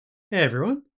Hey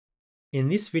everyone, in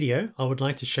this video I would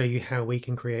like to show you how we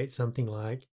can create something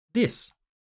like this.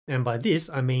 And by this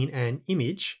I mean an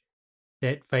image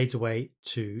that fades away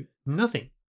to nothing.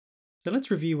 So let's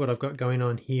review what I've got going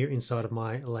on here inside of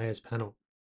my layers panel.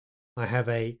 I have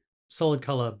a solid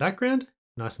color background,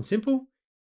 nice and simple.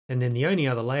 And then the only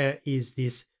other layer is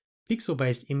this pixel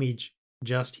based image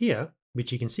just here,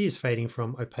 which you can see is fading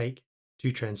from opaque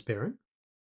to transparent.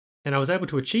 And I was able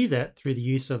to achieve that through the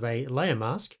use of a layer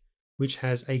mask, which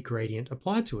has a gradient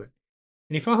applied to it.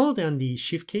 And if I hold down the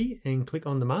Shift key and click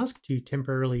on the mask to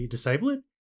temporarily disable it,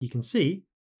 you can see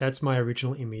that's my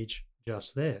original image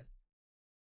just there.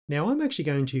 Now I'm actually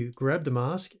going to grab the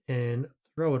mask and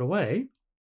throw it away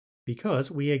because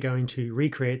we are going to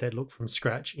recreate that look from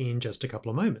scratch in just a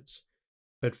couple of moments.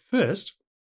 But first,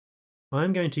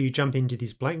 I'm going to jump into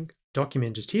this blank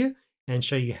document just here and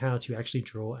show you how to actually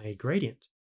draw a gradient.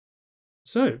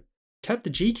 So tap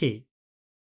the G key.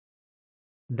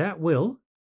 That will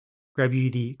grab you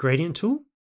the gradient tool.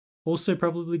 Also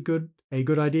probably a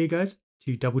good idea, guys,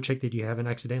 to double check that you haven't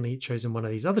accidentally chosen one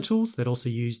of these other tools that also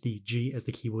use the G as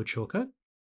the keyboard shortcut.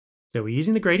 So we're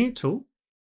using the gradient tool.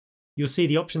 You'll see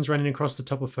the options running across the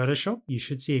top of Photoshop. You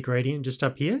should see a gradient just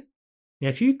up here. Now,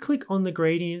 if you click on the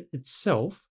gradient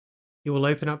itself, it will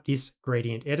open up this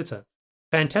gradient editor.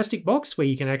 Fantastic box where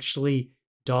you can actually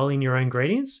dial in your own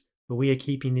gradients. But we are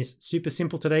keeping this super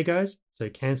simple today, guys. So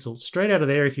cancel straight out of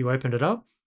there if you opened it up.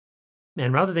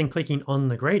 And rather than clicking on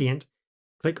the gradient,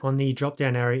 click on the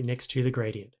drop-down arrow next to the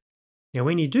gradient. Now,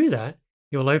 when you do that,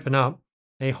 you'll open up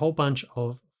a whole bunch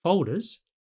of folders.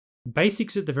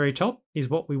 Basics at the very top is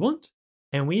what we want.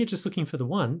 And we are just looking for the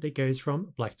one that goes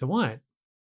from black to white.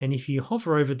 And if you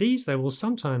hover over these, they will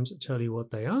sometimes tell you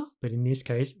what they are. But in this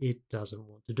case, it doesn't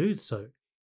want to do so.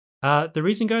 The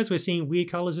reason, guys, we're seeing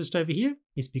weird colors just over here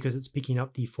is because it's picking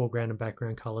up the foreground and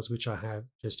background colors, which I have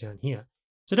just down here.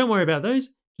 So don't worry about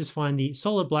those. Just find the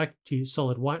solid black to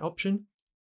solid white option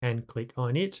and click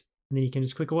on it. And then you can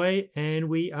just click away and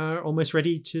we are almost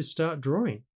ready to start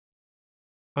drawing.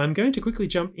 I'm going to quickly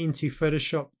jump into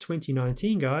Photoshop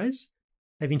 2019, guys.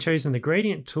 Having chosen the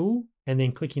gradient tool and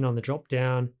then clicking on the drop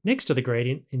down next to the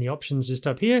gradient in the options just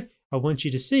up here, I want you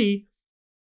to see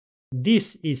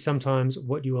this is sometimes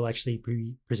what you will actually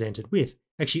be presented with.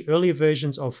 Actually, earlier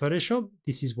versions of Photoshop,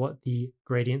 this is what the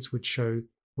gradients would show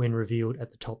when revealed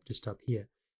at the top just up here.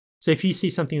 So if you see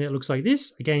something that looks like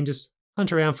this, again, just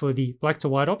hunt around for the black to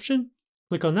white option,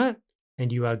 click on that, and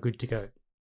you are good to go.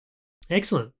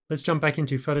 Excellent. Let's jump back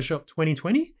into Photoshop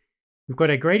 2020. We've got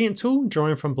our gradient tool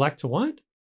drawing from black to white.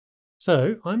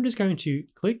 So I'm just going to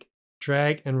click,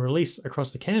 drag, and release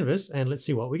across the canvas, and let's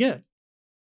see what we get.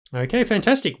 Okay,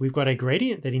 fantastic. We've got a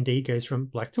gradient that indeed goes from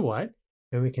black to white,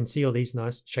 and we can see all these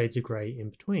nice shades of gray in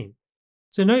between.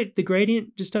 So note the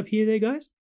gradient just up here there, guys.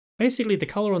 Basically, the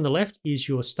color on the left is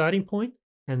your starting point,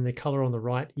 and the color on the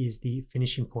right is the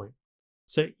finishing point.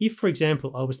 So if, for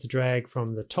example, I was to drag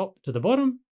from the top to the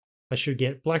bottom, I should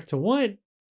get black to white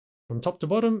from top to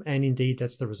bottom, and indeed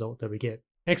that's the result that we get.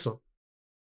 Excellent.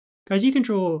 Guys, you can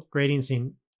draw gradients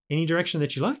in any direction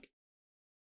that you like.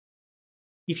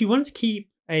 If you wanted to keep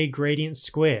a gradient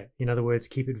square, in other words,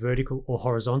 keep it vertical or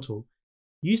horizontal,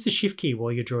 use the Shift key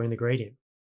while you're drawing the gradient.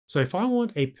 So if I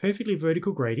want a perfectly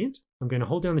vertical gradient, I'm going to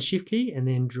hold down the Shift key and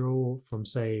then draw from,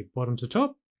 say, bottom to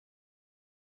top.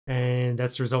 And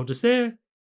that's the result just there.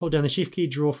 Hold down the Shift key,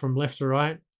 draw from left to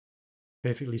right,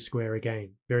 perfectly square again.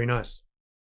 Very nice.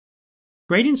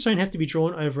 Gradients don't have to be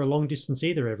drawn over a long distance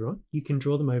either, everyone. You can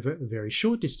draw them over a very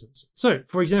short distance. So,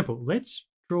 for example, let's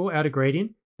draw out a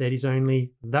gradient that is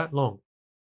only that long.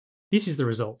 This is the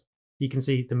result. You can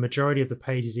see the majority of the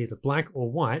page is either black or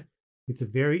white with a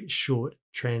very short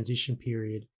transition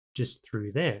period just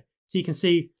through there. So you can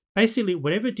see basically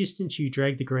whatever distance you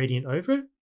drag the gradient over,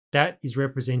 that is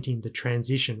representing the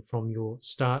transition from your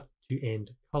start to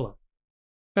end color.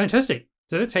 Fantastic.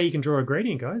 So that's how you can draw a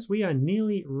gradient, guys. We are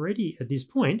nearly ready at this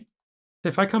point. So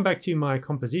if I come back to my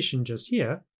composition just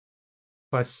here,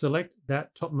 if I select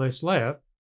that topmost layer,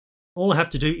 all I have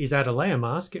to do is add a layer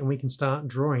mask and we can start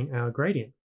drawing our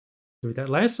gradient. So with that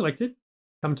layer selected,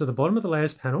 come to the bottom of the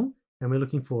layers panel and we're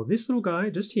looking for this little guy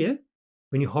just here.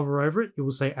 When you hover over it, it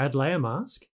will say add layer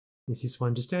mask. This is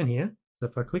one just down here. So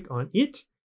if I click on it,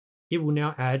 it will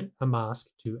now add a mask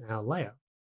to our layer.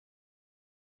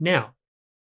 Now,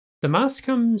 the mask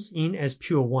comes in as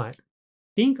pure white.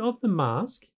 Think of the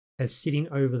mask as sitting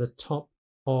over the top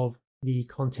of the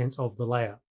contents of the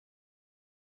layer.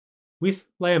 With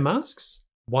layer masks,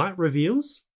 white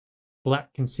reveals,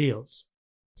 black conceals.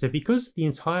 So because the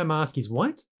entire mask is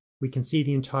white, we can see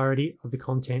the entirety of the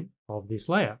content of this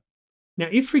layer. Now,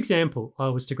 if, for example, I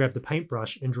was to grab the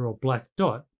paintbrush and draw a black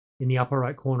dot in the upper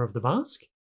right corner of the mask,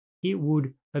 it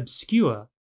would obscure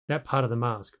that part of the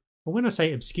mask. But when I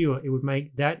say obscure, it would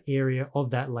make that area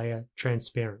of that layer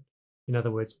transparent. In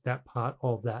other words, that part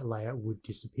of that layer would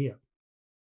disappear.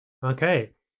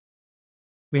 Okay,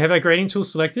 we have our gradient tool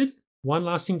selected. One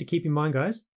last thing to keep in mind,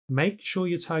 guys, make sure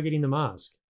you're targeting the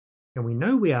mask. And we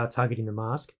know we are targeting the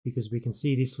mask because we can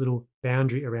see this little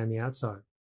boundary around the outside.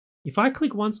 If I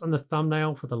click once on the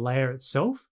thumbnail for the layer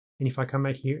itself, and if I come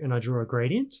out here and I draw a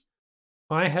gradient,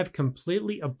 I have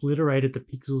completely obliterated the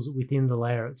pixels within the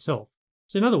layer itself.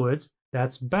 So in other words,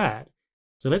 that's bad.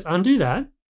 So let's undo that.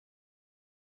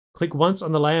 Click once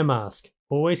on the layer mask.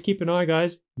 Always keep an eye,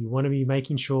 guys. You want to be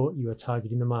making sure you are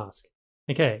targeting the mask.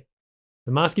 Okay,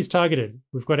 the mask is targeted.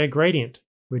 We've got our gradient.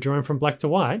 We're drawing from black to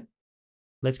white.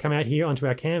 Let's come out here onto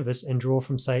our canvas and draw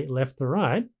from, say, left to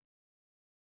right.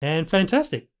 And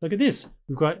fantastic. Look at this.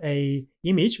 We've got an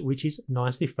image which is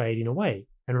nicely fading away.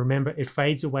 And remember, it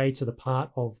fades away to the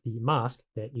part of the mask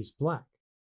that is black.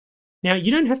 Now,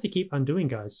 you don't have to keep undoing,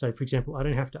 guys. So, for example, I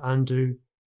don't have to undo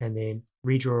and then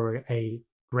redraw a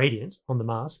gradient on the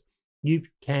mask. You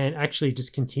can actually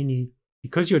just continue,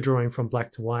 because you're drawing from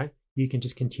black to white, you can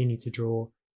just continue to draw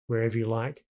wherever you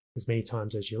like, as many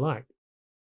times as you like.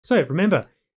 So remember,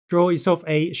 draw yourself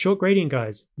a short gradient,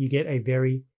 guys. You get a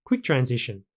very quick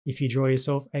transition. If you draw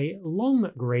yourself a long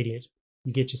gradient,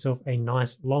 you get yourself a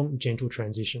nice, long, gentle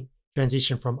transition.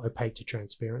 Transition from opaque to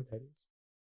transparent, that is.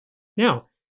 Now,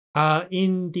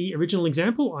 in the original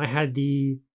example, I had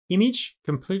the image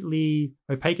completely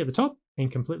opaque at the top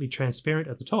and completely transparent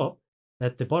at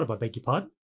the bottom, I beg your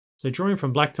pardon. So drawing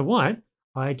from black to white,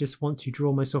 I just want to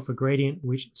draw myself a gradient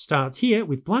which starts here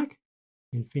with black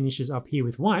and finishes up here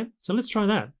with white. So let's try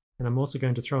that. And I'm also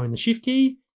going to throw in the shift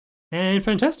key, and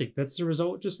fantastic. That's the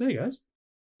result just there, guys.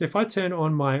 So if I turn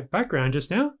on my background just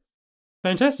now,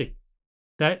 fantastic.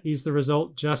 That is the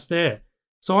result just there.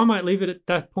 So I might leave it at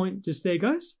that point just there,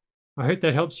 guys. I hope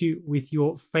that helps you with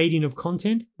your fading of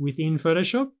content within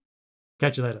Photoshop.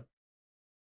 Catch you later.